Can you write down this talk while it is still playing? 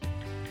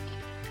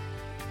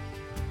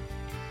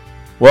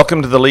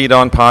Welcome to the Lead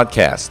On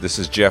Podcast. This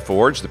is Jeff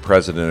Orge, the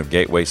president of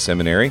Gateway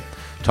Seminary,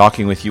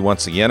 talking with you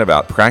once again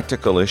about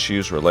practical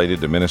issues related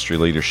to ministry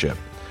leadership.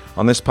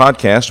 On this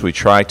podcast, we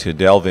try to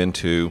delve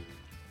into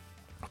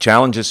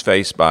challenges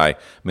faced by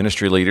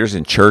ministry leaders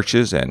in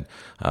churches and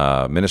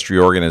ministry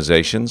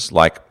organizations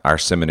like our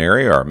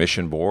seminary, or our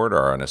mission board,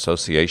 or an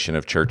association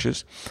of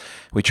churches.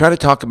 We try to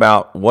talk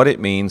about what it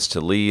means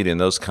to lead in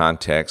those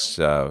contexts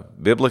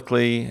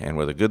biblically and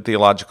with a good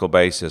theological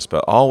basis,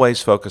 but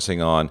always focusing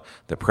on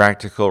the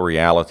practical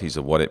realities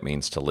of what it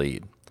means to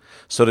lead.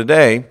 So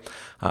today,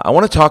 I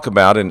want to talk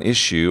about an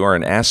issue or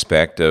an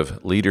aspect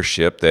of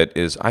leadership that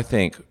is, I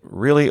think,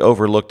 really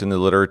overlooked in the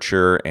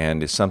literature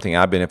and is something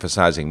I've been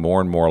emphasizing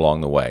more and more along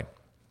the way.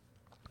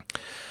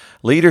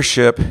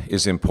 Leadership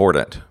is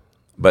important,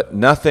 but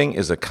nothing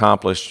is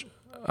accomplished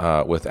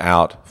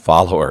without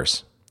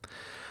followers.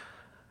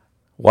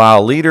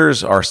 While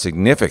leaders are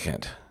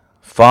significant,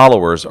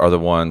 followers are the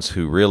ones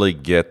who really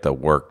get the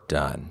work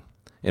done.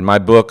 In my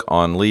book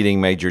on leading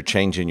major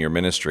change in your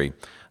ministry,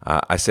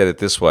 I said it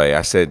this way.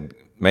 I said,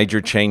 major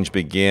change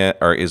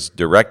is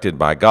directed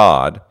by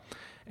God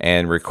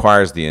and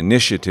requires the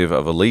initiative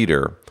of a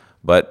leader,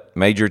 but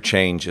major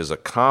change is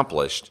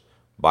accomplished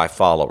by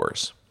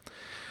followers.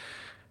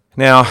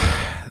 Now,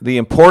 the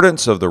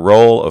importance of the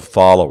role of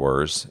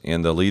followers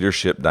in the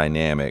leadership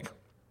dynamic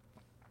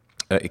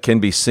it can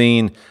be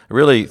seen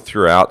really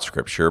throughout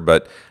Scripture,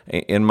 but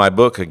in my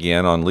book,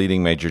 again, on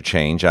leading major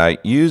change, I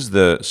use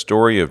the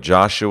story of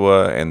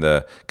Joshua and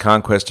the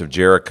conquest of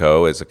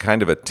Jericho as a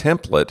kind of a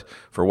template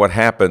for what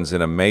happens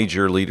in a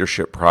major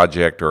leadership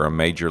project or a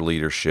major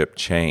leadership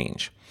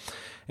change.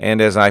 And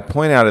as I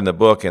point out in the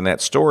book, in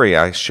that story,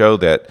 I show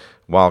that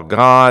while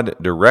God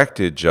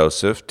directed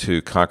Joseph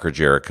to conquer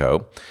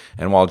Jericho,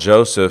 and while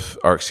Joshua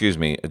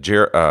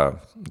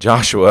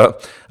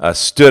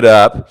stood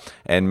up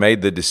and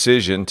made the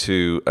decision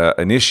to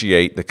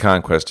initiate the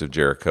conquest of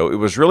Jericho, it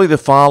was really the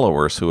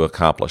followers who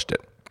accomplished it.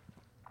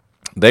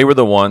 They were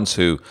the ones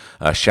who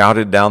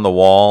shouted down the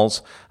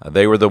walls.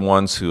 They were the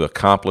ones who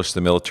accomplished the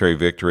military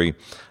victory.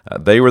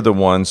 They were the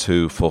ones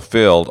who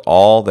fulfilled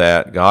all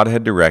that God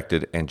had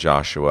directed and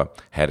Joshua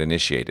had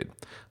initiated.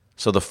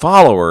 So the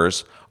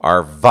followers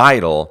are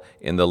vital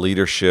in the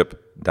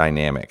leadership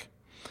dynamic.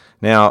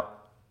 Now,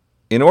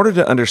 in order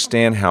to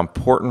understand how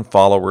important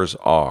followers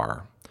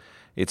are,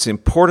 it's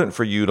important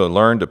for you to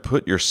learn to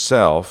put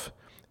yourself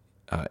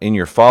in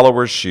your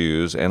followers'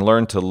 shoes and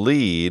learn to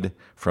lead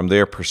from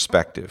their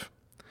perspective.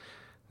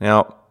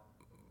 Now,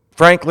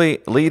 frankly,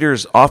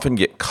 leaders often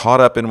get caught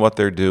up in what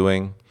they're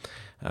doing,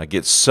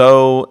 get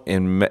so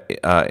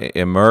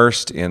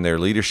immersed in their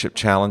leadership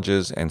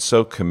challenges and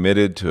so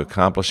committed to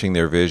accomplishing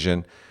their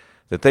vision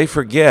that they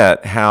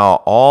forget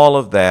how all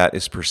of that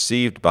is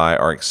perceived by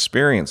or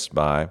experienced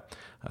by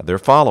their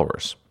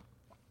followers.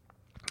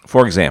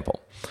 For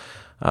example,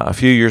 a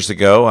few years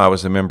ago, I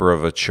was a member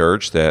of a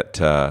church that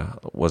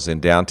was in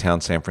downtown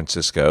San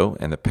Francisco,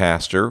 and the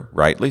pastor,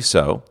 rightly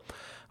so,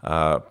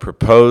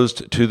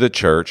 proposed to the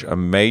church a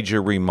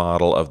major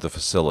remodel of the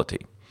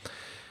facility.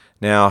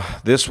 Now,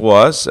 this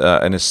was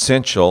an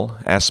essential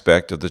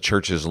aspect of the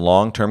church's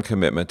long-term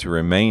commitment to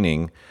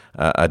remaining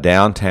a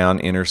downtown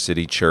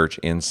inner-city church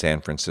in San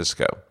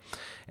Francisco.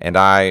 And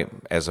I,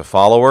 as a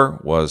follower,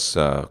 was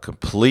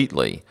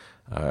completely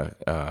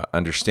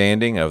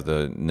understanding of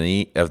the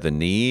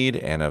need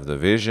and of the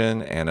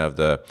vision and of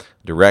the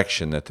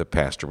direction that the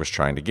pastor was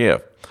trying to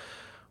give.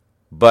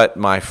 But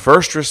my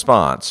first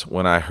response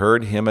when I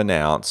heard him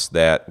announce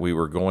that we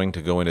were going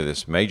to go into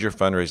this major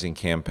fundraising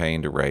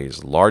campaign to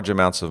raise large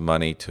amounts of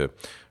money to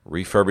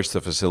refurbish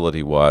the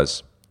facility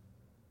was,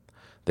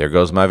 there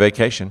goes my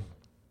vacation.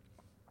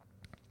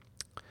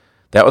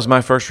 That was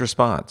my first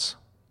response.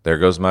 There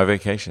goes my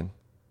vacation.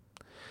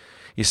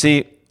 You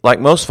see,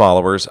 like most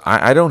followers,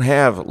 I don't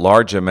have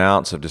large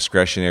amounts of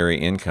discretionary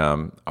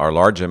income or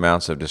large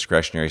amounts of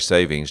discretionary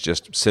savings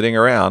just sitting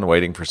around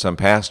waiting for some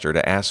pastor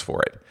to ask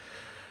for it.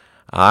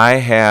 I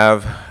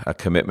have a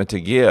commitment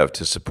to give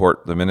to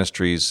support the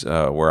ministries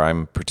where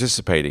I'm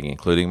participating,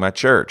 including my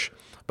church.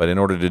 But in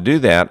order to do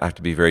that, I have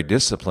to be very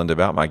disciplined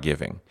about my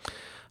giving.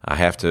 I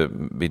have to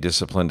be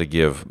disciplined to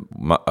give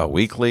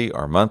weekly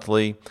or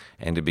monthly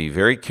and to be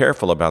very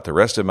careful about the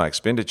rest of my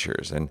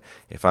expenditures. And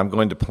if I'm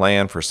going to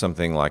plan for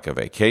something like a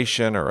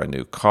vacation or a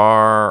new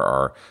car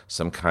or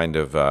some kind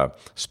of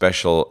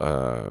special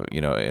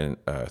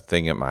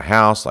thing at my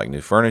house like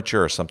new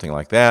furniture or something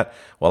like that,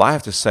 well, I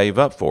have to save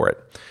up for it.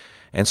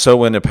 And so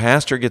when a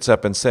pastor gets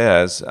up and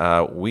says,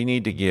 we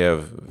need to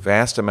give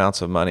vast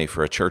amounts of money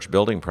for a church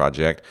building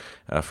project,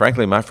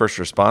 frankly, my first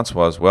response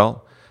was,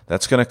 well,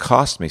 that's going to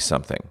cost me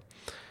something.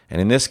 And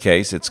in this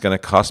case, it's going to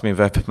cost me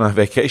my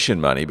vacation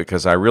money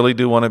because I really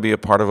do want to be a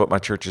part of what my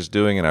church is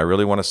doing and I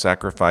really want to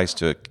sacrifice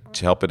to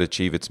help it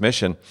achieve its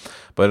mission.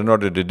 But in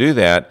order to do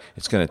that,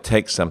 it's going to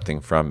take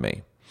something from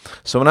me.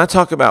 So when I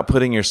talk about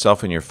putting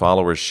yourself in your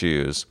followers'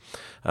 shoes,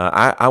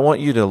 I want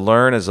you to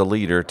learn as a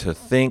leader to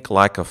think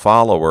like a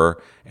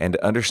follower and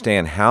to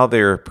understand how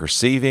they're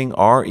perceiving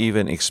or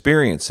even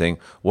experiencing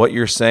what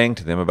you're saying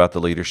to them about the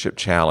leadership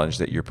challenge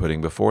that you're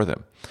putting before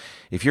them.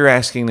 If you're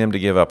asking them to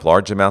give up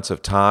large amounts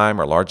of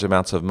time or large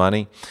amounts of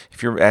money,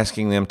 if you're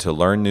asking them to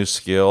learn new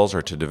skills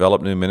or to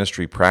develop new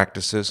ministry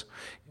practices,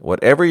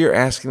 whatever you're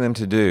asking them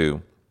to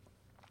do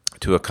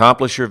to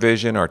accomplish your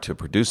vision or to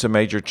produce a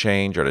major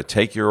change or to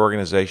take your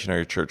organization or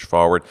your church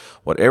forward,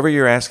 whatever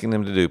you're asking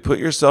them to do, put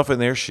yourself in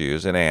their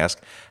shoes and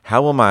ask,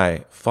 how will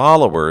my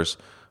followers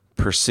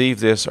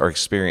perceive this or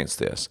experience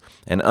this?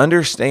 And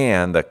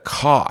understand the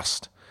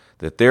cost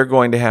that they're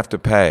going to have to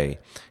pay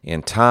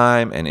in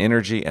time and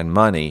energy and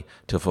money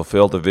to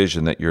fulfill the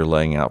vision that you're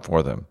laying out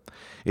for them.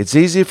 It's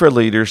easy for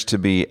leaders to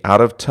be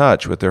out of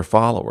touch with their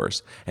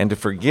followers and to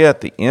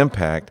forget the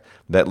impact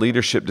that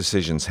leadership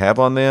decisions have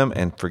on them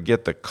and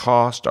forget the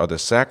cost or the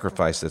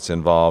sacrifice that's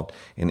involved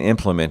in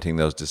implementing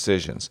those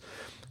decisions.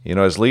 You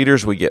know, as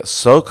leaders, we get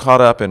so caught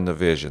up in the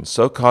vision,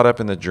 so caught up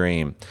in the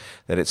dream,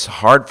 that it's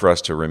hard for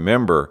us to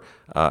remember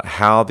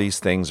how these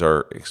things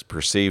are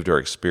perceived or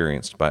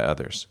experienced by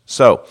others.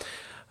 So,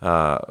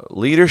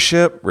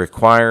 leadership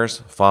requires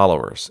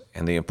followers,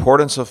 and the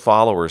importance of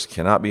followers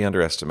cannot be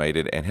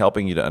underestimated, and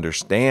helping you to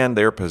understand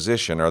their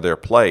position or their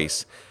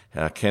place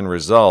can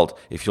result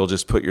if you'll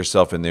just put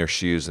yourself in their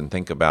shoes and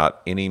think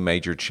about any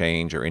major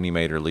change or any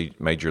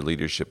major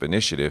leadership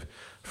initiative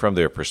from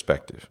their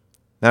perspective.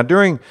 Now,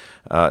 during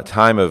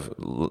time of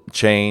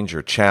change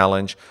or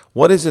challenge,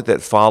 what is it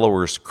that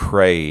followers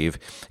crave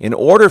in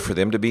order for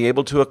them to be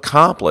able to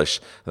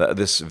accomplish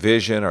this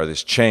vision or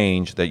this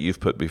change that you've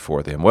put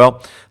before them?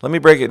 Well, let me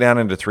break it down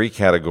into three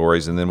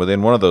categories, and then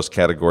within one of those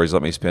categories,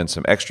 let me spend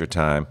some extra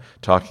time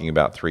talking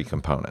about three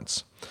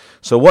components.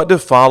 So what do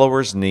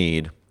followers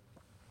need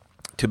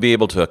to be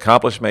able to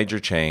accomplish major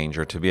change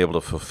or to be able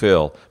to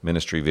fulfill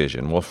ministry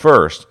vision? Well,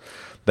 first,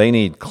 they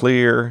need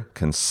clear,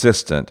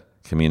 consistent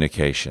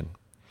communication.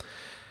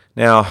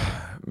 Now,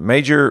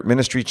 major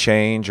ministry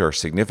change or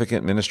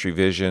significant ministry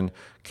vision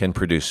can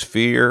produce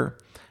fear,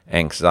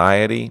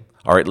 anxiety,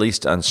 or at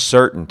least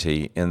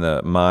uncertainty in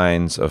the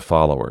minds of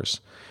followers.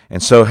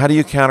 And so how do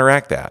you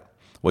counteract that?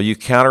 Well, you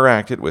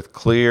counteract it with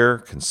clear,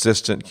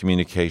 consistent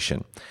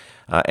communication.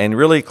 And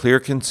really clear,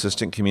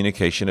 consistent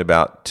communication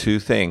about two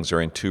things, or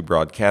in two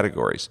broad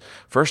categories.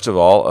 First of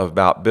all,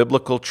 about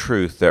biblical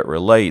truth that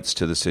relates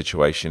to the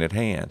situation at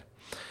hand.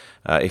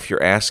 If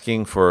you're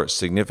asking for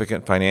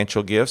significant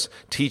financial gifts,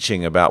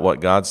 teaching about what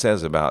God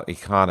says about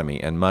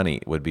economy and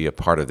money would be a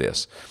part of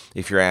this.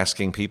 If you're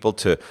asking people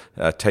to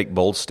take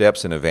bold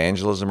steps in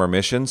evangelism or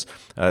missions,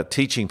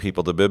 teaching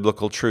people the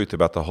biblical truth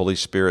about the Holy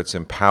Spirit's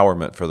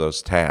empowerment for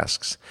those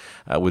tasks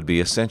would be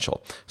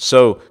essential.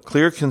 So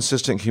clear,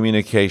 consistent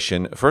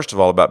communication, first of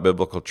all, about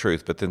biblical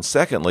truth, but then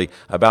secondly,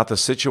 about the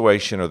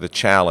situation or the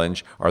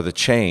challenge or the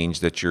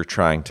change that you're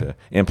trying to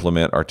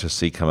implement or to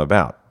see come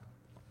about.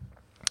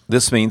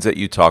 This means that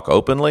you talk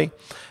openly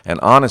and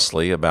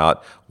honestly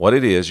about what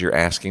it is you're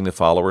asking the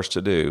followers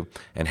to do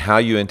and how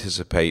you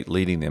anticipate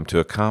leading them to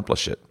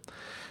accomplish it.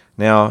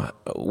 Now,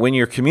 when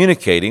you're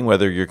communicating,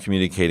 whether you're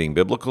communicating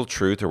biblical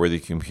truth or whether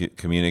you're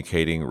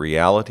communicating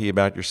reality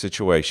about your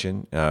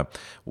situation,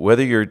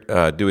 whether you're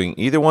doing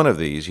either one of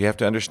these, you have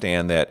to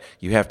understand that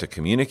you have to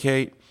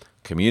communicate,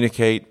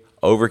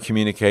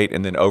 over-communicate,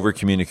 and then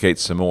over-communicate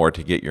some more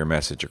to get your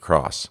message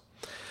across.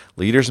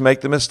 Leaders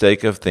make the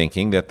mistake of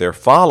thinking that their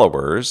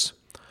followers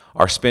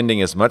are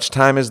spending as much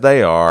time as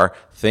they are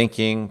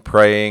thinking,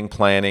 praying,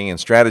 planning, and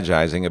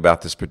strategizing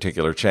about this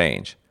particular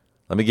change.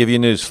 Let me give you a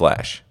news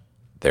flash.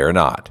 They're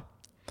not.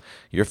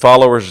 Your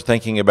followers are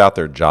thinking about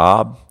their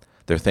job.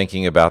 They're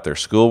thinking about their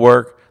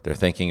schoolwork. They're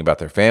thinking about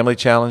their family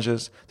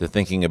challenges. They're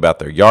thinking about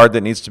their yard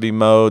that needs to be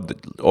mowed,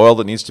 the oil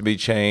that needs to be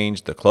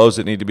changed, the clothes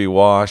that need to be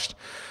washed.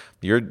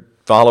 Your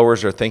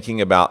followers are thinking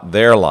about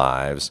their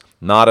lives,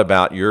 not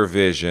about your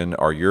vision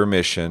or your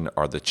mission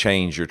or the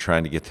change you're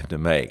trying to get them to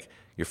make.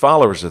 Your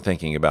followers are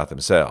thinking about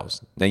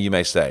themselves. Now you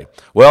may say,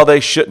 well, they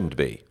shouldn't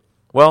be.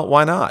 Well,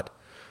 why not?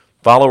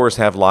 Followers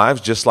have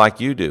lives just like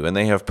you do, and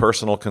they have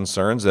personal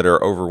concerns that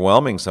are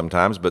overwhelming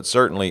sometimes, but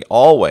certainly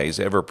always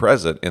ever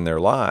present in their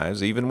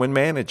lives, even when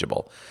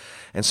manageable.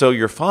 And so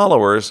your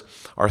followers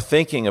are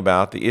thinking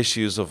about the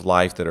issues of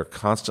life that are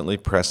constantly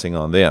pressing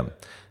on them.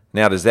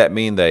 Now, does that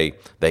mean they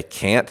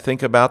can't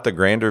think about the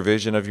grander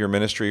vision of your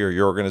ministry or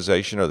your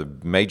organization or the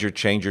major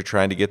change you're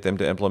trying to get them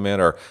to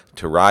implement or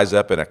to rise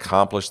up and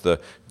accomplish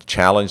the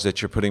challenge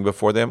that you're putting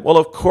before them? Well,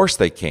 of course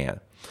they can.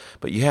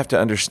 But you have to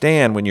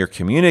understand when you're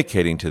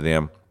communicating to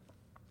them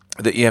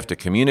that you have to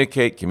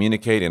communicate,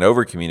 and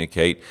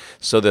over-communicate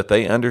so that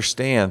they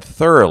understand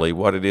thoroughly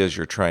what it is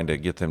you're trying to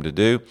get them to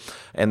do,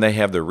 and they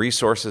have the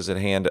resources at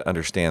hand to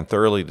understand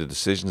thoroughly the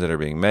decisions that are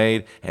being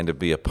made and to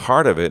be a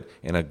part of it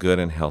in a good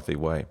and healthy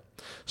way.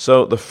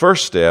 So the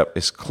first step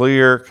is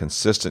clear,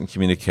 consistent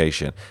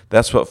communication.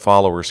 That's what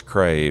followers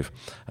crave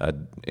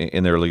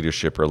in their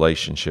leadership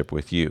relationship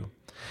with you.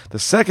 The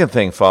second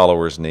thing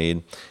followers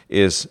need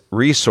is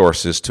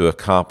resources to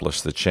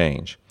accomplish the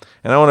change.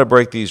 And I want to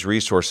break these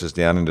resources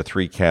down into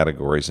three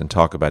categories and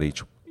talk about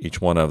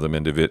each one of them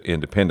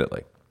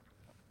independently.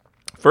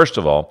 First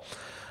of all,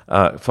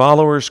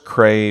 followers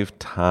crave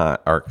time,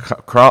 or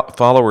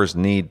followers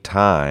need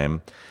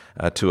time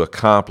to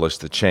accomplish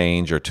the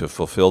change or to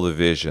fulfill the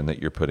vision that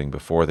you're putting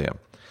before them.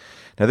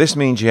 Now, this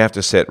means you have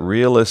to set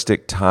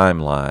realistic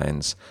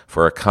timelines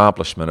for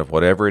accomplishment of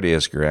whatever it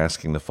is you're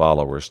asking the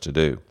followers to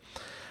do.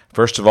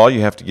 First of all,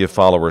 you have to give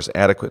followers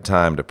adequate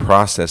time to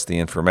process the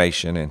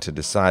information and to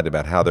decide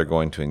about how they're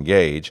going to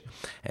engage.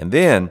 And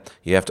then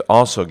you have to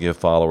also give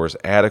followers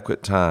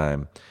adequate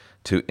time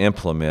to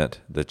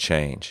implement the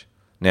change.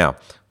 Now,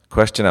 the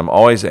question I'm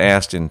always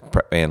asked in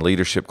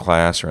leadership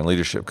class or in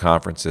leadership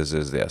conferences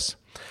is this: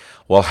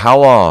 well, how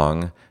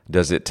long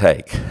does it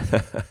take?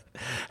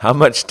 How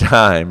much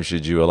time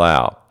should you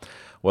allow?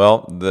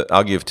 Well,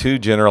 I'll give two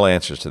general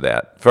answers to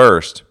that.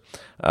 First,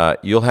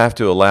 you'll have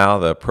to allow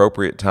the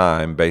appropriate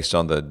time based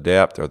on the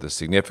depth or the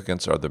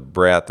significance or the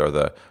breadth or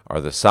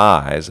the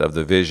size of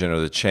the vision or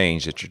the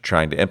change that you're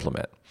trying to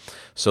implement.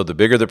 So the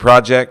bigger the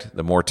project,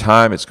 the more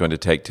time it's going to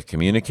take to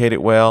communicate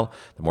it well,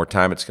 the more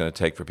time it's going to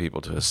take for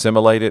people to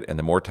assimilate it, and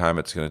the more time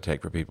it's going to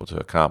take for people to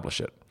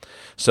accomplish it.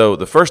 So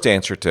the first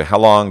answer to how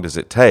long does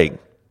it take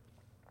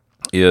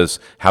is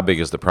how big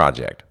is the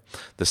project?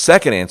 The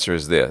second answer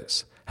is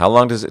this: how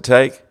long does it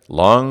take?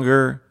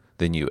 Longer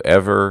than you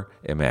ever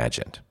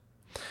imagined.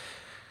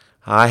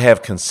 I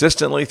have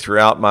consistently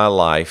throughout my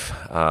life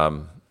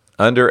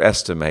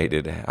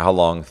underestimated how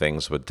long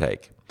things would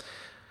take.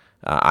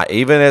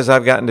 Even as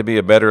I've gotten to be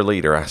a better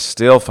leader, I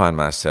still find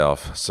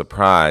myself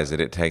surprised that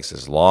it takes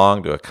as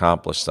long to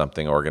accomplish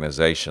something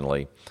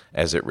organizationally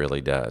as it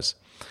really does.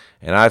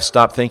 And I've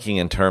stopped thinking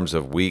in terms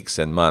of weeks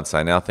and months.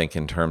 I now think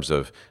in terms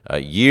of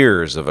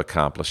years of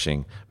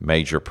accomplishing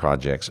major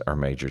projects or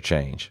major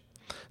change.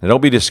 Now,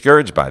 don't be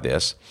discouraged by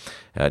this.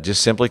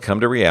 Just simply come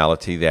to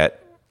reality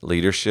that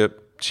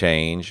leadership,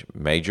 change,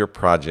 major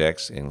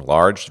projects,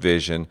 enlarged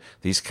vision,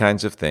 these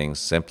kinds of things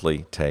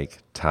simply take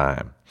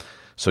time.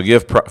 So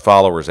give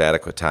followers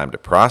adequate time to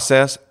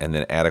process and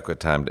then adequate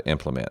time to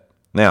implement.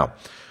 Now,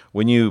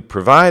 when you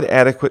provide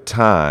adequate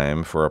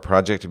time for a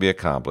project to be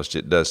accomplished,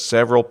 it does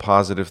several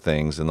positive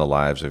things in the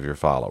lives of your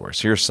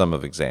followers. Here's some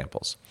of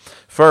examples.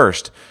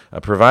 First,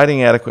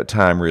 providing adequate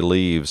time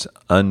relieves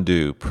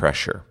undue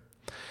pressure.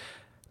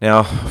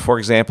 Now, for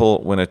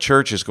example, when a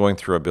church is going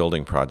through a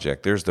building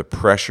project, there's the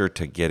pressure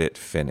to get it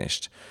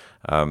finished.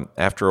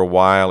 After a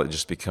while, it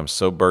just becomes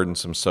so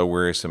burdensome, so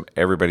wearisome,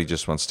 everybody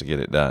just wants to get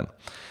it done.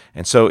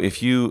 And so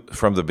if you,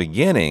 from the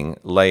beginning,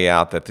 lay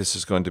out that this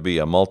is going to be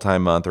a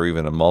multi-month or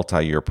even a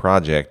multi-year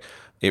project,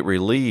 it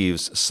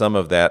relieves some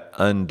of that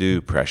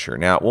undue pressure.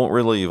 Now, it won't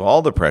relieve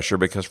all the pressure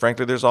because,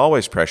 frankly, there's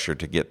always pressure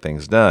to get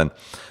things done,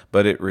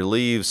 but it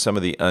relieves some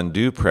of the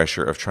undue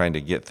pressure of trying to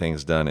get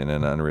things done in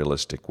an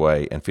unrealistic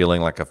way and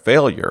feeling like a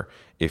failure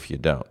if you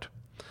don't.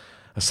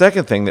 A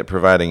second thing that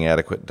providing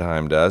adequate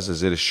time does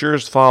is it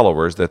assures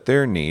followers that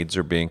their needs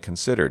are being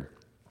considered.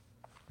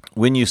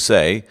 When you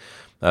say,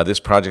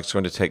 this project's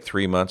going to take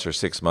 3 months or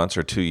 6 months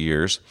or 2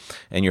 years,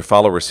 and your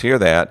followers hear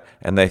that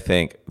and they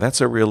think,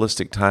 that's a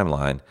realistic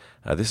timeline.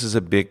 This is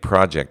a big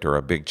project or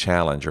a big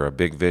challenge or a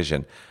big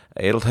vision.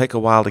 It'll take a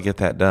while to get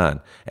that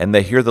done. And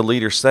they hear the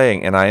leader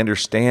saying, and I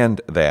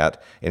understand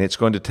that, and it's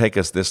going to take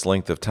us this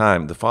length of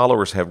time. The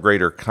followers have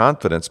greater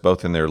confidence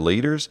both in their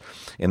leaders,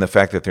 in the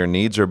fact that their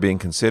needs are being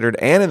considered,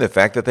 and in the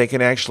fact that they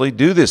can actually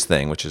do this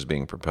thing which is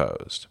being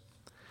proposed.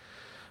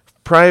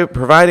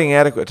 Providing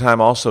adequate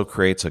time also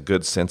creates a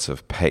good sense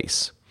of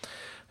pace.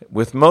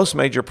 With most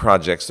major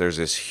projects, there's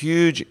this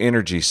huge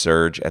energy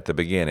surge at the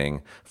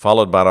beginning,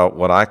 followed by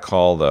what I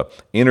call the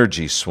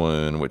energy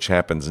swoon, which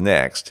happens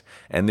next,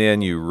 and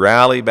then you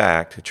rally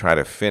back to try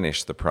to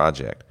finish the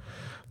project.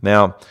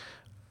 Now,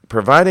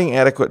 providing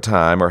adequate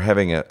time or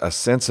having a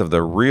sense of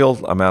the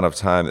real amount of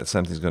time that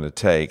something's going to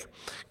take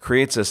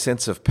creates a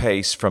sense of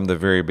pace from the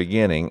very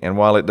beginning. And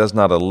while it does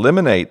not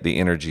eliminate the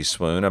energy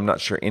swoon, I'm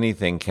not sure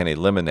anything can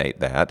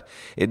eliminate that,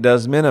 it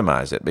does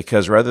minimize it,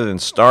 because rather than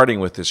starting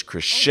with this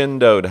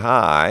crescendoed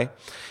high,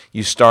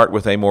 you start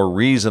with a more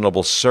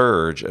reasonable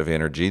surge of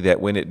energy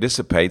that when it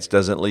dissipates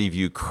doesn't leave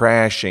you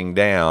crashing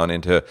down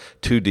into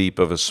too deep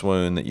of a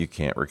swoon that you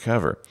can't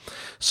recover.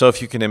 So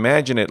if you can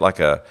imagine it like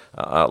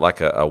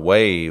a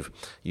wave,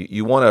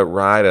 you want to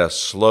ride a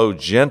slow,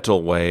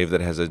 gentle wave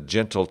that has a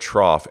gentle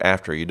trough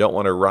after. You don't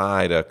want to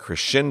ride a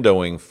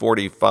crescendoing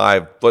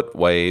 45-foot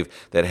wave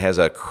that has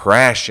a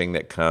crashing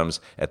that comes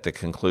at the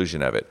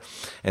conclusion of it.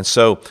 And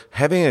so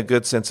having a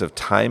good sense of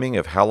timing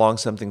of how long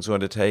something's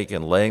going to take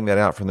and laying that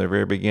out from the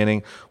very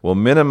beginning will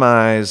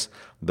minimize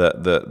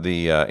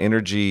the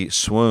energy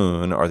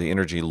swoon or the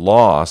energy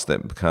loss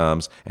that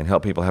comes and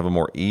help people have a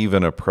more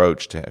even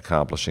approach to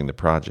accomplishing the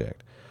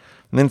project.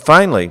 And then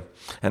finally,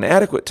 an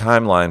adequate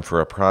timeline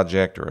for a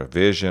project or a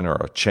vision or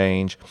a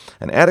change.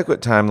 An adequate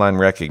timeline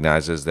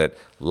recognizes that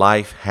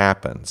life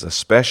happens,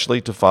 especially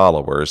to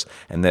followers,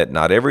 and that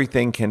not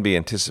everything can be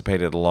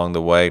anticipated along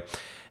the way.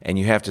 And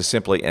you have to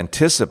simply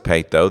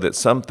anticipate, though, that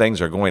some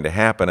things are going to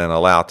happen and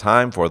allow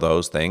time for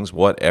those things,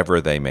 whatever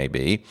they may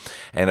be,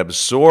 and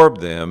absorb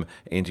them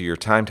into your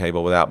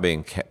timetable without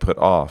being put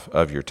off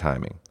of your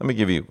timing. Let me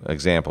give you an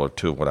example or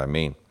two of what I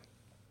mean.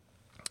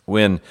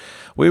 When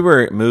we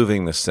were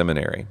moving the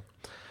seminary,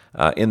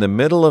 in the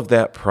middle of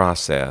that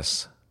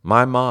process,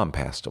 my mom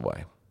passed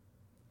away.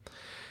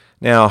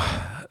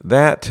 Now,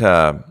 that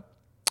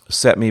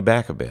set me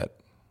back a bit,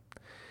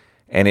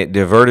 and it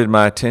diverted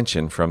my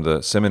attention from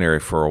the seminary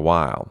for a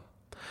while.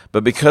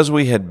 But because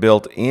we had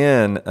built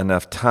in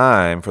enough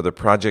time for the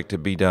project to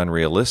be done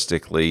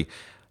realistically,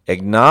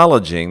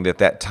 acknowledging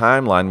that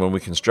timeline when we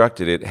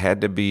constructed it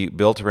had to be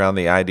built around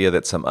the idea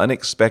that some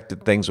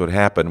unexpected things would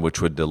happen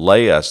which would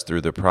delay us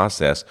through the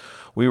process,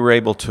 we were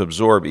able to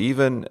absorb,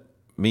 even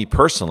me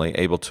personally,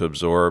 able to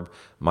absorb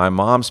my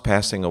mom's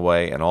passing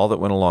away and all that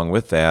went along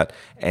with that,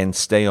 and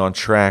stay on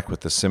track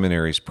with the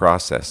seminary's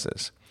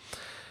processes.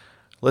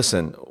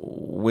 Listen,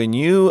 when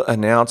you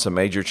announce a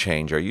major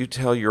change or you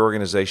tell your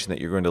organization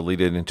that you're going to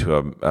lead it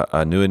into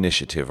a new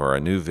initiative or a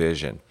new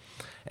vision,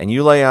 and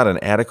you lay out an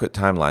adequate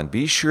timeline,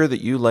 be sure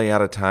that you lay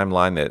out a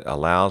timeline that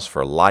allows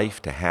for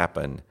life to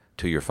happen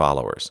to your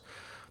followers.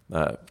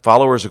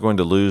 Followers are going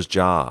to lose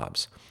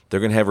jobs. They're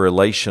going to have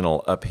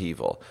relational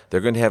upheaval. They're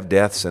going to have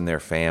deaths in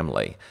their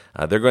family.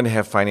 They're going to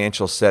have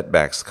financial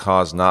setbacks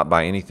caused not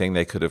by anything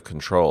they could have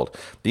controlled.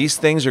 These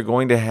things are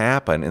going to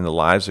happen in the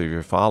lives of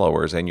your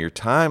followers, and your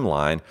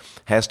timeline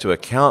has to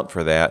account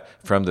for that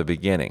from the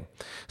beginning.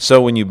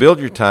 So when you build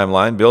your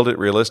timeline, build it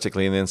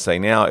realistically, and then say,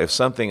 now, if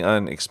something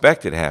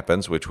unexpected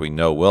happens, which we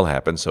know will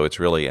happen, so it's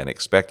really an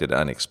expected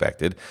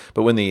unexpected,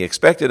 but when the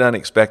expected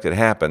unexpected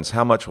happens,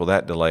 how much will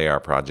that delay our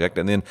project?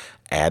 And then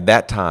add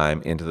that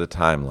time into the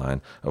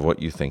timeline of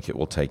what you think it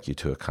will take you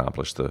to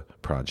accomplish the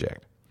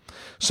project.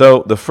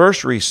 So the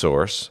first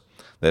resource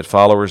that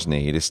followers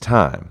need is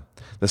time.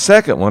 The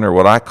second one are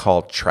what I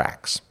call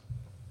tracks.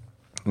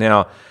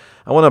 Now,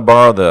 I want to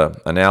borrow the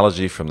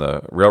analogy from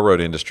the railroad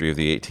industry of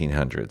the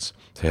 1800s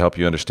to help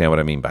you understand what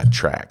I mean by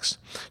tracks.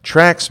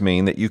 Tracks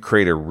mean that you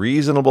create a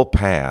reasonable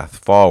path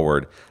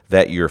forward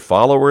that your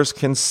followers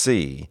can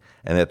see,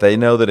 and that they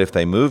know that if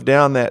they move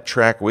down that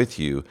track with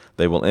you,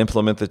 they will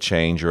implement the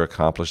change or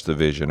accomplish the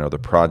vision or the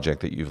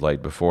project that you've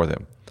laid before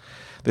them.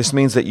 This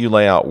means that you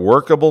lay out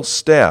workable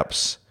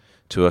steps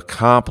to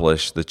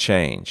accomplish the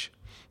change.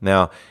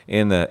 Now,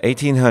 in the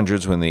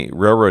 1800s, when the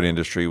railroad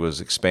industry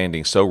was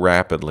expanding so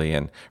rapidly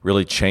and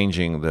really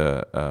changing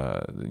the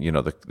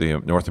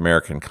North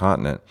American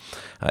continent,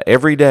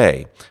 every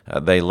day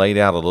they laid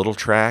out a little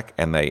track,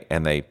 and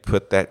they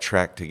put that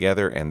track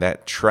together, and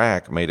that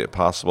track made it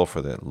possible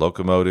for the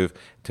locomotive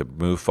to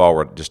move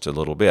forward just a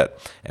little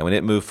bit. And when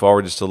it moved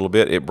forward just a little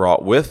bit, it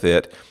brought with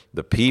it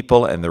the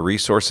people and the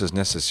resources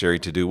necessary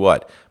to do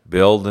what?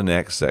 Build the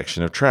next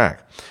section of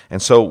track.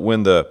 And so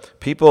when the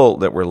people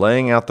that were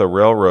laying out the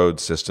railroad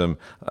system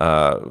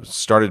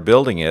started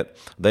building it,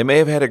 they may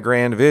have had a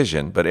grand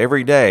vision, but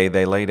every day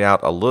they laid out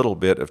a little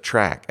bit of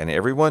track. And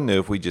everyone knew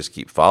if we just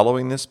keep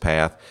following this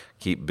path,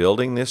 keep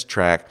building this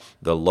track,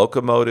 the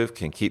locomotive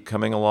can keep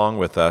coming along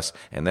with us,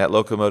 and that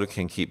locomotive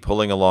can keep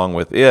pulling along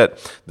with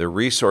it the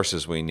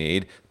resources we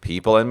need,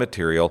 people and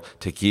material,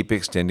 to keep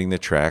extending the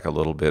track a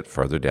little bit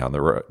further down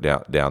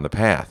the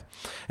path.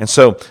 And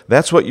so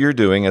that's what you're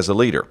doing as a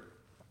leader.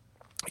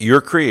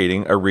 You're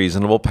creating a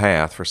reasonable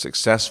path for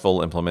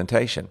successful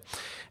implementation.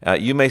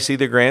 You may see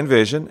the grand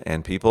vision,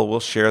 and people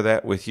will share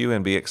that with you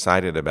and be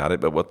excited about it.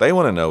 But what they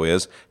want to know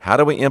is, how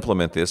do we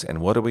implement this,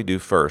 and what do we do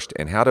first?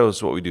 And how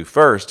does what we do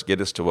first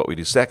get us to what we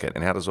do second?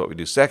 And how does what we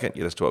do second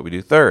get us to what we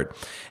do third?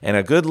 And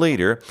a good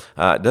leader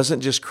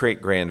doesn't just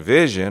create grand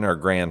vision or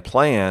grand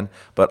plan,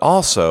 but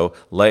also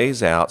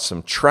lays out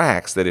some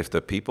tracks that if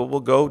the people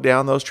will go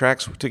down those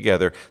tracks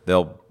together,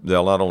 they'll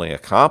not only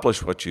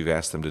accomplish what you've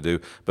asked them to do,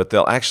 but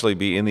they'll actually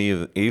be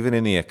even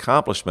in the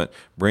accomplishment,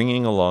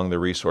 bringing along the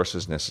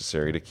resources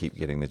necessary to keep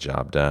getting the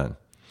job done.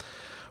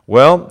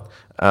 Well,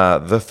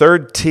 the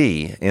third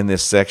T in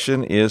this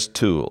section is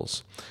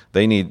tools.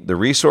 They need the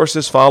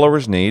resources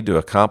followers need to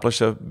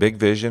accomplish a big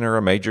vision or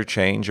a major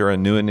change or a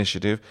new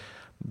initiative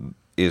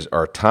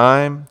are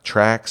time,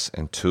 tracks,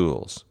 and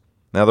tools.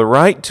 Now, the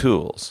right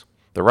tools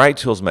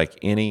make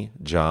any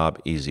job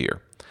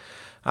easier.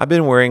 I've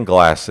been wearing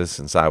glasses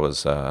since I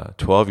was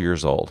 12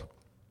 years old.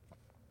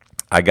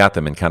 I got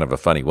them in kind of a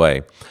funny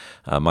way.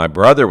 My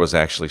brother was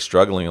actually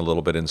struggling a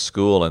little bit in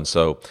school, and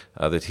so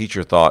the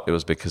teacher thought it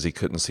was because he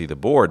couldn't see the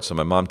board. So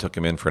my mom took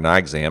him in for an eye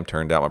exam.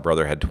 Turned out my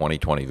brother had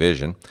 20/20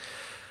 vision.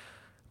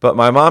 But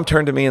my mom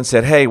turned to me and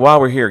said, "Hey,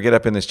 while we're here, get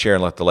up in this chair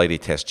and let the lady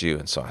test you."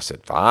 And so I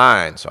said,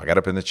 "Fine." So I got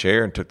up in the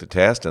chair and took the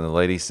test, and the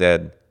lady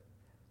said,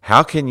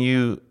 "How can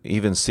you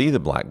even see the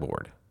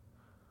blackboard?"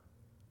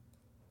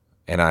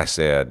 And I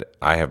said,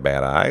 "I have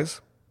bad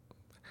eyes."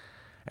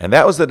 And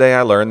that was the day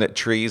I learned that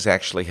trees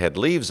actually had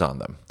leaves on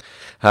them.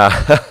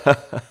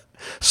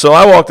 So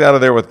I walked out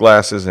of there with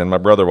glasses, and my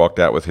brother walked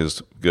out with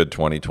his good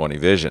 20/20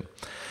 vision.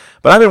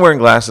 But I've been wearing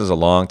glasses a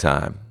long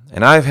time,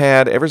 and I've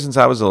had, ever since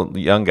I was a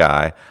young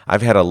guy,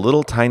 I've had a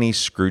little tiny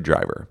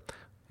screwdriver.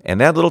 And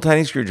that little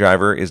tiny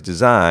screwdriver is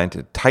designed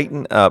to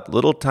tighten up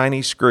little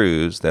tiny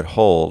screws that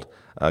hold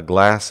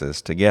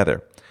glasses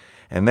together.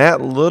 And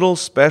that little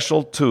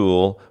special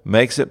tool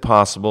makes it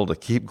possible to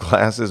keep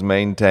glasses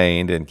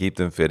maintained and keep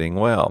them fitting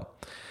well.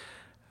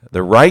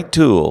 The right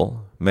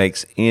tool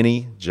makes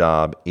any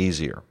job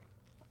easier.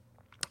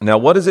 Now,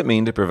 what does it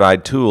mean to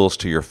provide tools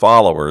to your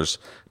followers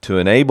to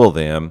enable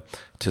them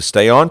to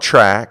stay on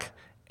track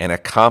and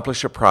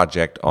accomplish a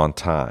project on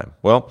time?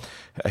 Well,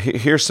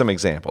 here's some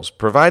examples.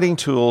 Providing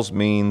tools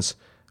means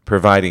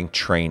providing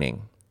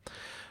training.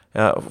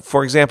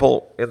 For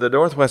example, in the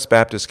Northwest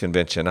Baptist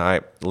Convention,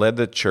 I led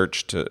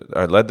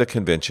the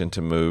convention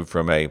to move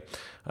from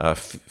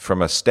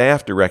a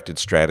staff-directed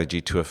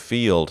strategy to a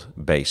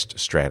field-based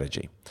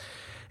strategy,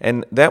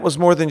 and that was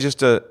more than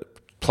just a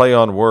play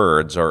on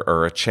words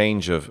or a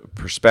change of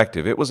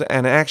perspective. It was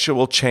an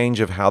actual change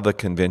of how the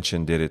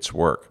convention did its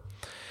work.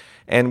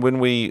 And when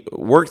we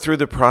worked through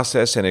the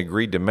process and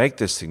agreed to make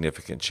this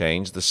significant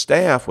change, the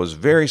staff was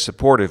very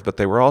supportive, but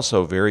they were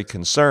also very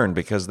concerned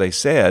because they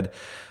said,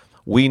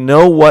 we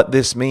know what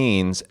this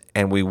means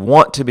and we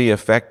want to be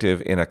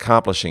effective in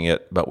accomplishing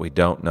it, but we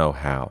don't know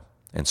how.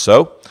 And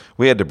so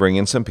we had to bring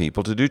in some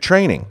people to do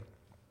training,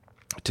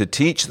 to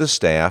teach the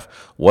staff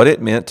what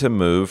it meant to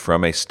move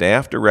from a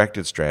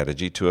staff-directed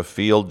strategy to a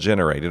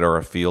field-generated or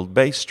a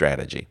field-based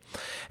strategy.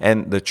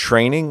 And the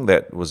training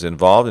that was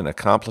involved in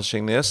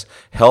accomplishing this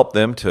helped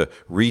them to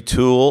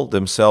retool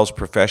themselves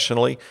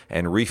professionally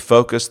and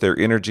refocus their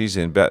energies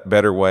in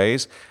better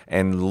ways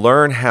and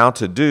learn how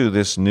to do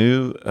this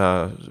new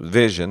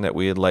vision that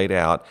we had laid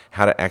out,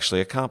 how to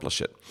actually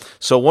accomplish it.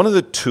 So one of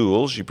the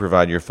tools you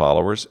provide your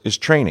followers is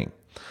training.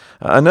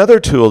 Another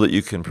tool that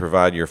you can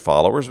provide your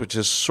followers, which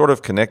is sort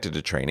of connected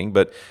to training,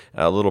 but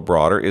a little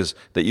broader, is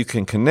that you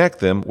can connect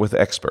them with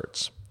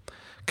experts.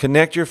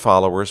 Connect your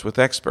followers with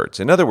experts.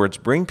 In other words,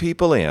 bring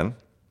people in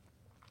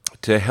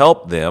to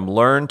help them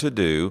learn to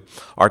do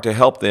or to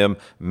help them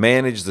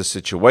manage the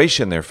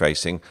situation they're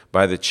facing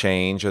by the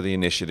change or the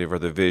initiative or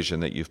the vision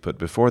that you've put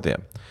before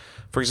them.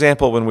 For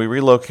example, when we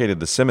relocated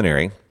the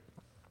seminary,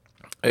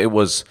 it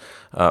was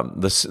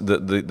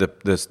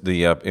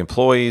the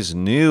employees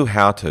knew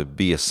how to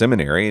be a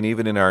seminary, and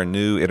even in our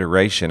new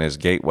iteration as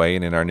Gateway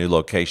and in our new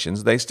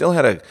locations, they still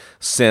had a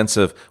sense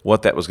of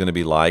what that was going to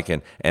be like,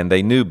 and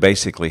they knew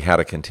basically how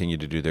to continue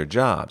to do their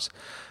jobs.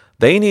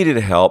 They needed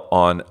help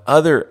on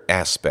other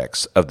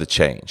aspects of the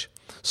change.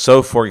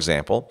 So, for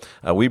example,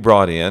 we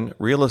brought in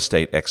real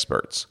estate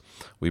experts.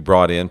 We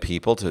brought in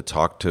people to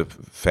talk to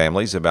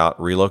families about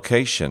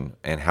relocation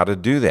and how to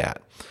do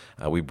that.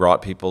 We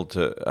brought people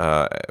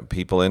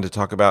in to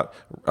talk about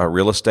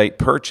real estate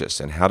purchase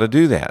and how to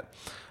do that.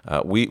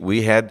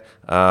 We had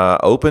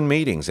open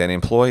meetings, and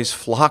employees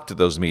flocked to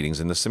those meetings,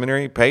 and the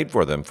seminary paid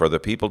for them, for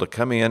the people to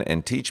come in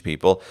and teach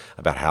people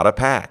about how to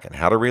pack and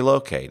how to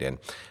relocate and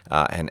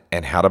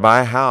how to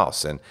buy a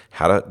house and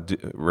how to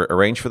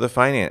arrange for the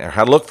finance, or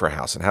how to look for a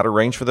house and how to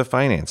arrange for the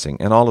financing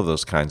and all of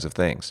those kinds of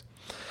things.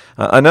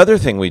 Another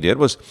thing we did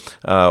was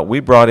we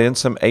brought in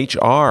some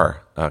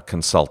HR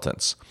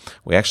consultants.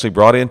 We actually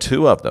brought in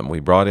 2 of them. We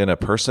brought in a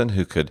person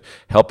who could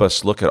help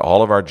us look at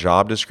all of our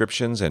job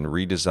descriptions and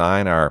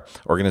redesign our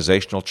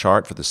organizational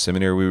chart for the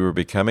seminary we were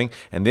becoming.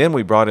 And then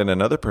we brought in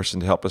another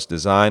person to help us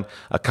design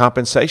a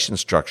compensation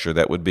structure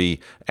that would be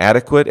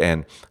adequate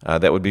and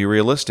that would be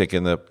realistic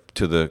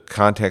to the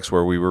context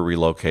where we were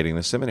relocating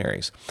the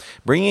seminaries.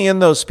 Bringing in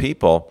those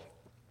people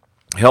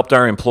helped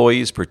our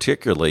employees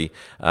particularly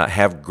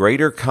have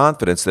greater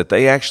confidence that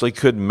they actually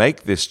could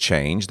make this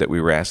change that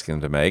we were asking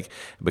them to make,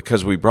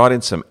 because we brought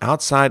in some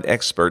outside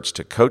experts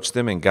to coach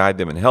them and guide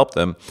them and help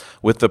them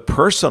with the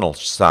personal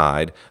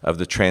side of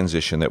the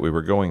transition that we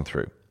were going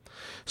through.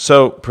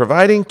 So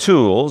providing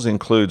tools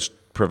includes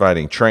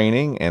providing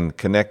training and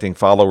connecting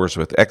followers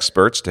with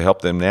experts to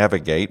help them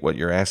navigate what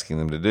you're asking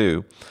them to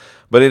do.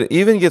 But it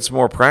even gets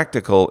more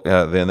practical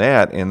than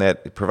that, in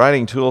that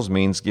providing tools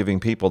means giving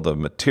people the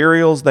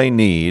materials they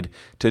need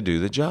to do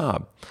the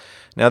job.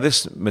 Now,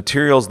 this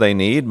materials they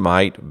need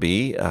might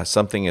be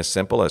something as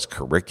simple as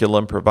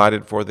curriculum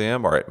provided for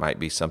them, or it might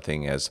be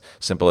something as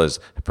simple as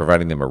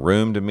providing them a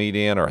room to meet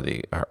in, or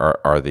the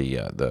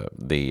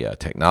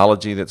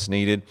technology that's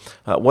needed.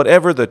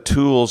 Whatever the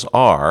tools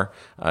are,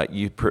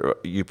 you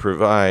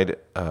provide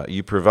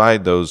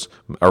those,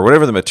 or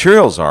whatever the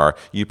materials are,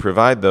 you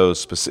provide those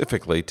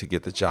specifically to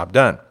get the job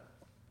done.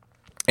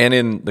 And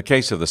in the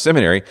case of the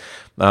seminary,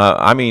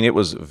 it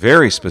was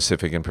very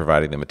specific in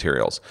providing the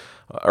materials.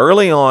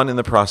 Early on in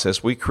the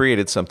process, we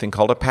created something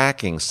called a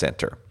packing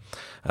center.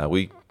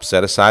 We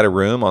set aside a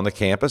room on the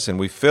campus, and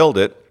we filled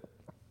it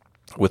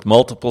with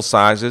multiple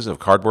sizes of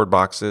cardboard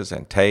boxes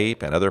and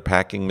tape and other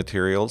packing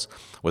materials,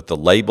 with the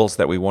labels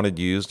that we wanted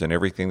used and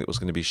everything that was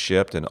going to be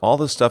shipped and all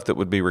the stuff that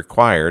would be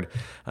required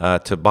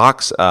to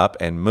box up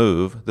and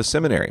move the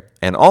seminary.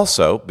 And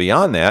also,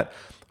 beyond that,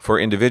 for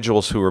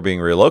individuals who were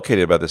being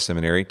relocated by the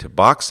seminary to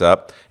box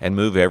up and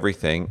move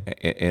everything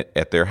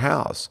at their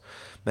house.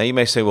 Now you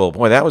may say, well,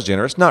 boy, that was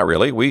generous. Not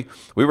really. We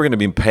were going to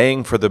be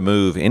paying for the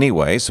move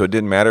anyway, so it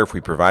didn't matter if we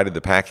provided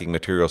the packing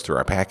materials through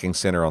our packing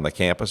center on the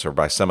campus or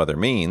by some other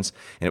means.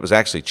 And it was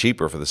actually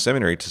cheaper for the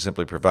seminary to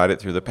simply provide it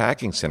through the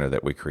packing center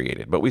that we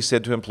created. But we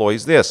said to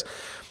employees this: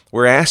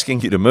 we're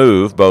asking you to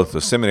move, both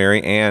the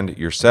seminary and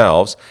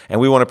yourselves,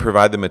 and we want to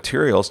provide the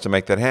materials to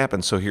make that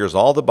happen. So here's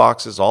all the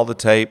boxes, all the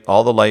tape,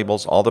 all the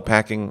labels, all the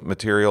packing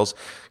materials.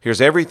 Here's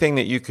everything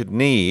that you could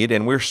need,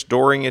 and we're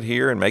storing it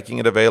here and making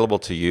it available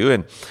to you.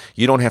 And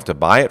you don't have to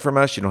buy it from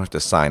us. You don't have to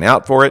sign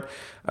out for it.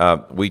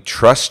 We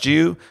trust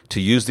you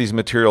to use these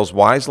materials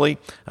wisely.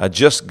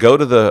 Just go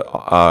to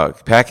the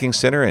packing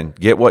center and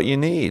get what you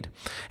need.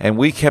 And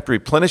we kept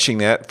replenishing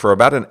that for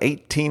about an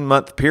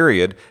 18-month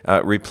period,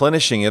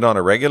 replenishing it on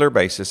a regular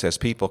basis as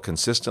people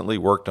consistently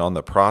worked on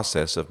the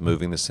process of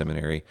moving the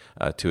seminary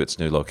to its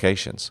new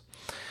locations.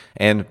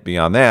 And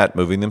beyond that,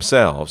 moving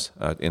themselves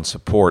in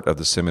support of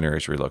the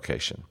seminary's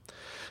relocation.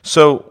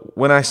 So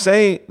when I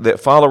say that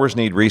followers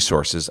need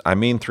resources, I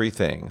mean three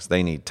things.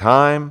 They need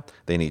time,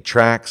 they need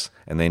tracts,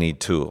 and they need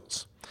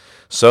tools.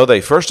 So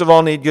they first of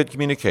all need good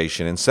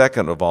communication, and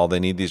second of all, they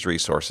need these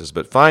resources.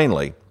 But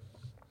finally,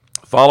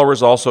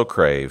 followers also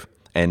crave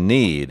and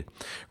need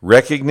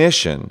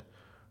recognition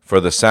for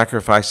the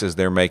sacrifices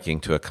they're making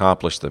to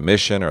accomplish the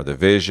mission or the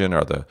vision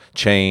or the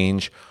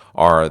change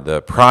or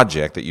the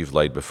project that you've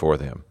laid before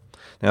them.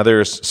 Now,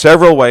 there's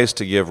several ways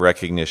to give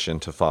recognition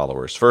to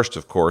followers. First,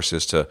 of course,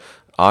 is to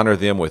honor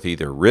them with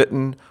either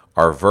written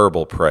or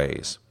verbal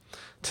praise.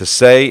 To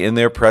say in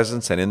their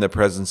presence and in the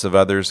presence of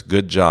others,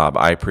 good job,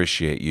 I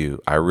appreciate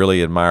you. I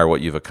really admire what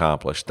you've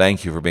accomplished.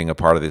 Thank you for being a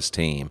part of this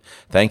team.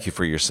 Thank you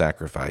for your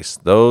sacrifice.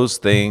 Those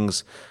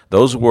things,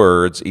 those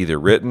words, either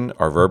written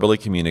or verbally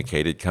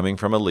communicated, coming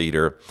from a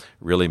leader,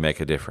 really make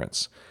a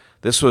difference.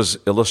 This was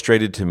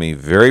illustrated to me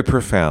very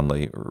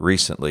profoundly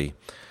recently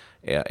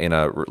in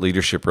a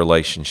leadership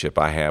relationship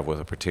I have with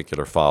a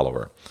particular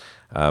follower.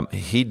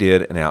 He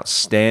did an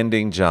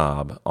outstanding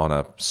job on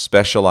a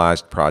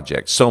specialized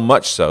project, so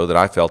much so that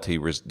I felt he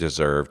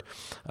deserved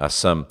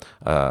some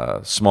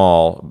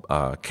small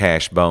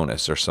cash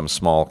bonus or some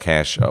small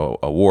cash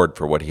award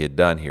for what he had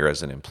done here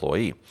as an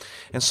employee.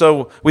 And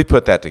so we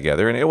put that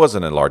together, and it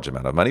wasn't a large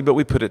amount of money, but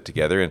we put it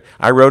together, and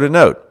I wrote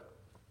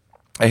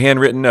a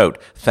handwritten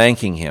note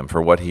thanking him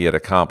for what he had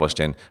accomplished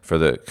and for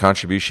the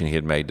contribution he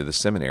had made to the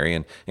seminary,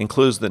 and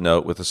includes the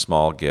note with a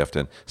small gift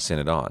and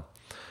sent it on.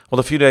 Well,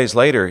 a few days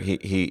later,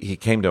 he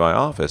came to my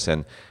office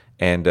and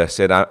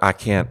said, I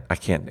can't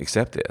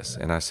accept this.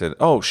 And I said,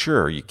 oh,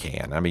 sure, you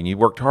can. I mean, you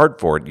worked hard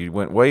for it. You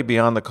went way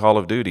beyond the call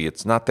of duty.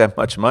 It's not that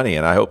much money,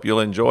 and I hope you'll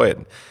enjoy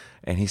it.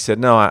 And he said,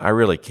 no, I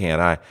really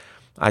can't.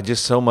 I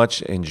just so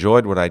much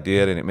enjoyed what I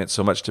did, and it meant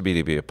so much to me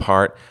to be a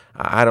part.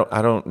 I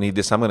don't need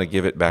this. I'm going to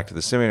give it back to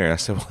the seminary. And I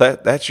said, well,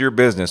 that's your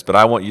business, but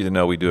I want you to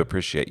know we do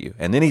appreciate you.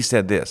 And then he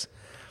said this.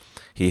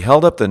 He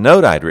held up the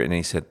note I'd written, and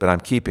he said, but I'm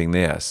keeping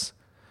this.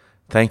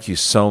 Thank you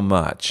so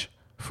much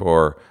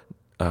for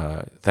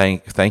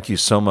thank you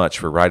so much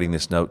for writing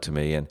this note to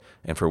me and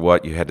for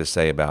what you had to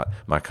say about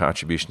my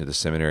contribution to the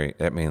seminary.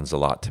 That means a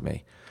lot to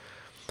me.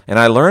 And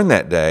I learned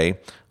that day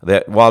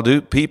that while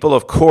people,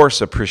 of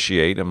course,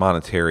 appreciate a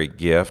monetary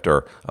gift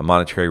or a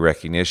monetary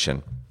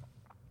recognition,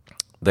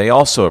 they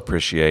also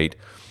appreciate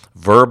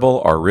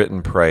verbal or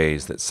written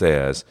praise that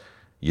says,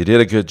 you did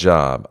a good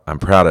job, I'm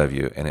proud of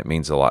you, and it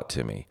means a lot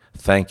to me.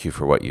 Thank you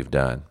for what you've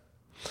done.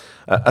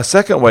 A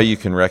second way you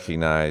can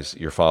recognize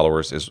your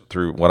followers is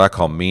through what I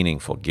call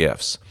meaningful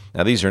gifts.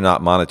 Now, these are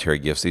not monetary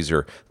gifts. These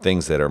are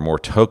things that are more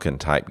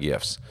token-type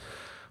gifts.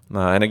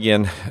 And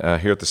again,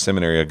 here at the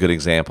seminary, a good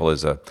example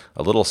is a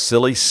little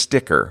silly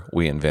sticker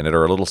we invented,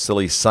 or a little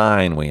silly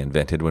sign we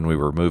invented when we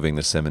were moving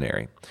the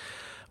seminary.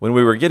 When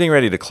we were getting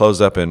ready to close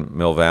up in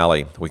Mill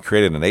Valley, we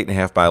created an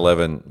 8.5 by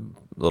 11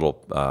 little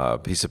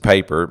piece of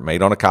paper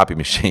made on a copy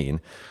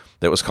machine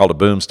that was called a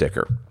boom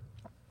sticker.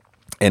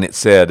 And it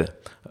said,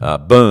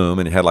 boom,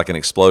 and it had like an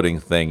exploding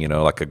thing,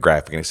 like a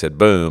graphic, and it said,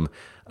 boom,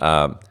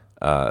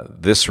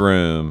 this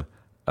room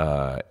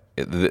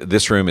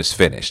is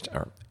finished.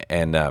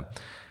 And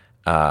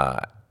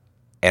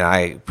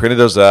I printed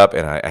those up,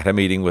 and I had a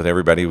meeting with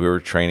everybody. We were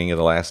training in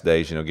the last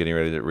days, getting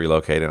ready to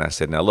relocate. And I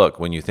said, now look,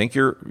 when you think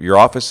your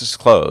office is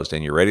closed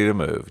and you're ready to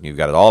move, and you've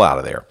got it all out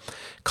of there,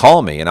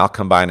 call me and I'll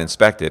come by and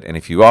inspect it. And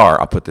if you are,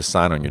 I'll put this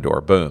sign on your door,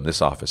 boom,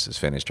 this office is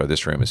finished, or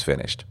this room is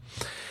finished.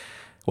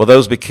 Well,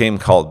 those came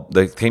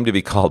to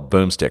be called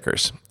boom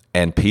stickers.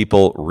 And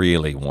people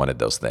really wanted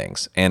those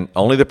things. And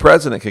only the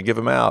president could give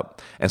them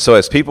out. And so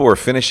as people were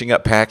finishing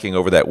up packing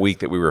over that week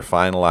that we were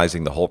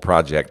finalizing the whole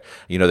project,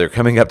 they're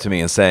coming up to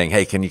me and saying,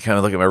 hey, can you come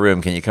and look at my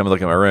room? Can you come and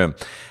look at my room?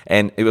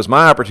 And it was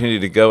my opportunity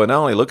to go and not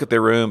only look at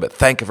their room, but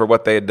thank them for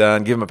what they had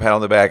done, give them a pat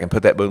on the back, and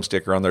put that boom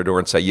sticker on their door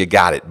and say, you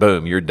got it,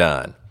 boom, you're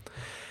done.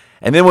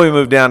 And then when we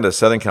moved down to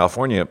Southern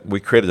California, we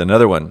created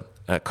another one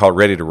called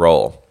Ready to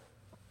Roll.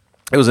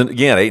 It was,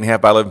 again, 8.5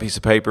 by 11 piece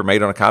of paper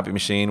made on a copy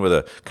machine with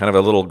a kind of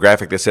a little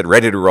graphic that said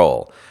 "Ready to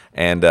Roll,"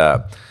 and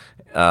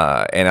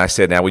And I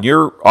said, now, when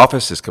your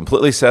office is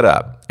completely set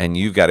up and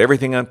you've got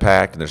everything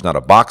unpacked and there's not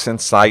a box in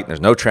sight, and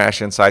there's no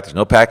trash in sight, there's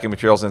no packing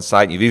materials in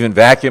sight, and you've even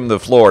vacuumed the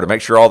floor to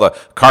make sure all the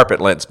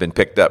carpet lint's been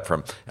picked up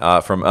from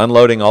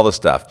unloading all the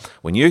stuff.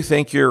 When you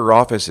think your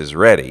office is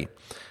ready,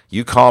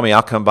 you call me,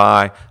 I'll come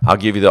by, I'll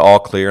give you the all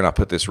clear, and I'll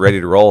put this ready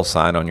to roll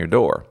sign on your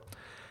door.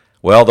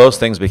 Well, those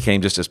things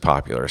became just as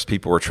popular as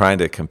people were trying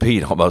to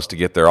compete almost to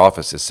get their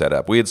offices set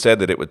up. We had said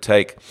that it would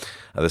take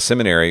the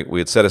seminary, we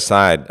had set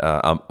aside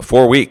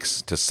 4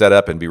 weeks to set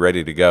up and be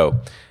ready to go,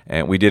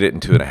 and we did it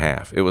in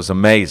 2.5. It was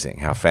amazing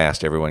how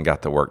fast everyone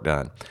got the work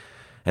done.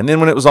 And then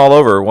when it was all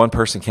over, one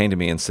person came to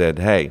me and said,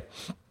 hey,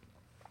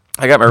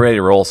 I got my ready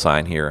to roll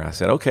sign here. I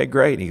said, okay,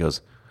 great. He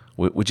goes,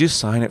 would you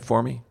sign it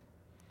for me?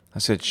 I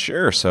said,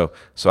 sure. So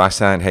I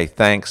signed, hey,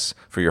 thanks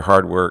for your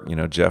hard work,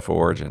 Jeff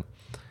Orge. And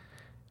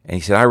he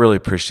said, I really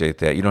appreciate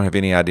that. You don't have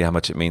any idea how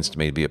much it means to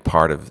me to be a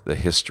part of the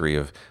history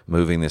of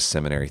moving this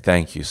seminary.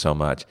 Thank you so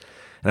much.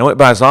 And I went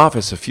by his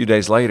office a few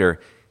days later.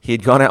 He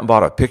had gone out and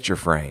bought a picture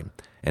frame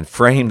and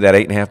framed that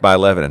 8.5 by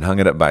 11 and hung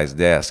it up by his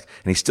desk.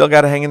 And he's still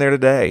got it hanging there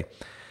today.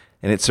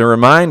 And it's a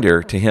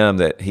reminder to him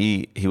that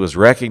he was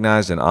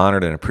recognized and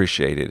honored and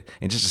appreciated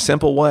in just a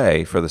simple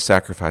way for the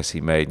sacrifice he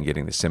made in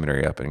getting the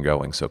seminary up and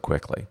going so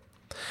quickly.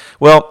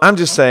 Well, I'm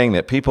just saying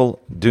that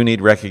people do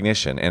need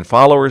recognition, and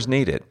followers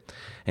need it.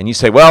 And you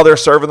say, well, they're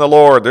serving the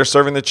Lord, they're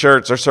serving the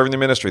church, they're serving the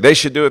ministry. They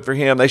should do it for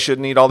Him. They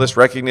shouldn't need all this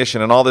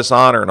recognition and all this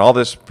honor and all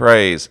this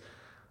praise.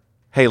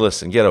 Hey,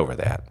 listen, get over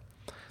that.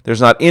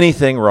 There's not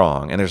anything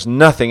wrong, and there's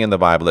nothing in the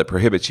Bible that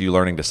prohibits you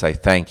learning to say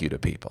thank you to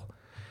people,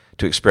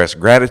 to express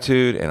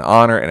gratitude and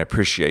honor and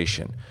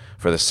appreciation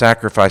for the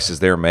sacrifices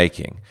they're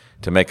making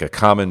to make a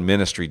common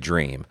ministry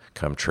dream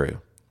come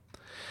true.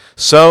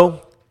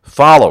 So,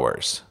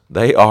 followers,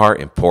 they are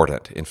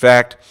important. In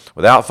fact,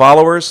 without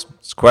followers,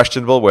 it's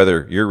questionable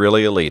whether you're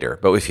really a leader.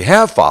 But if you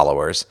have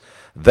followers,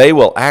 they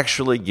will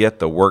actually get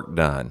the work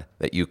done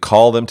that you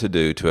call them to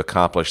do to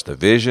accomplish the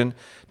vision,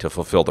 to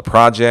fulfill the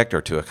project,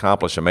 or to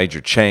accomplish a major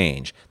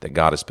change that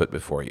God has put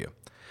before you.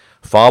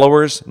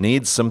 Followers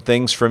need some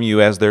things from you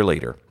as their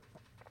leader.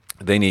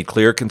 They need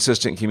clear,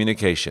 consistent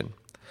communication.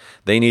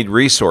 They need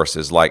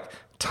resources like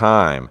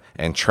time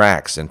and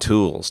tracks and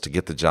tools to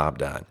get the job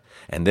done.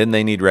 And then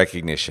they need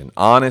recognition,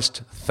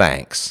 honest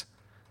thanks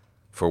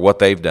for what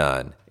they've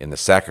done in the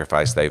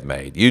sacrifice they've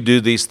made. You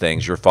do these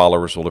things, your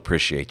followers will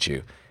appreciate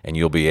you, and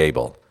you'll be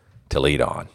able to lead on.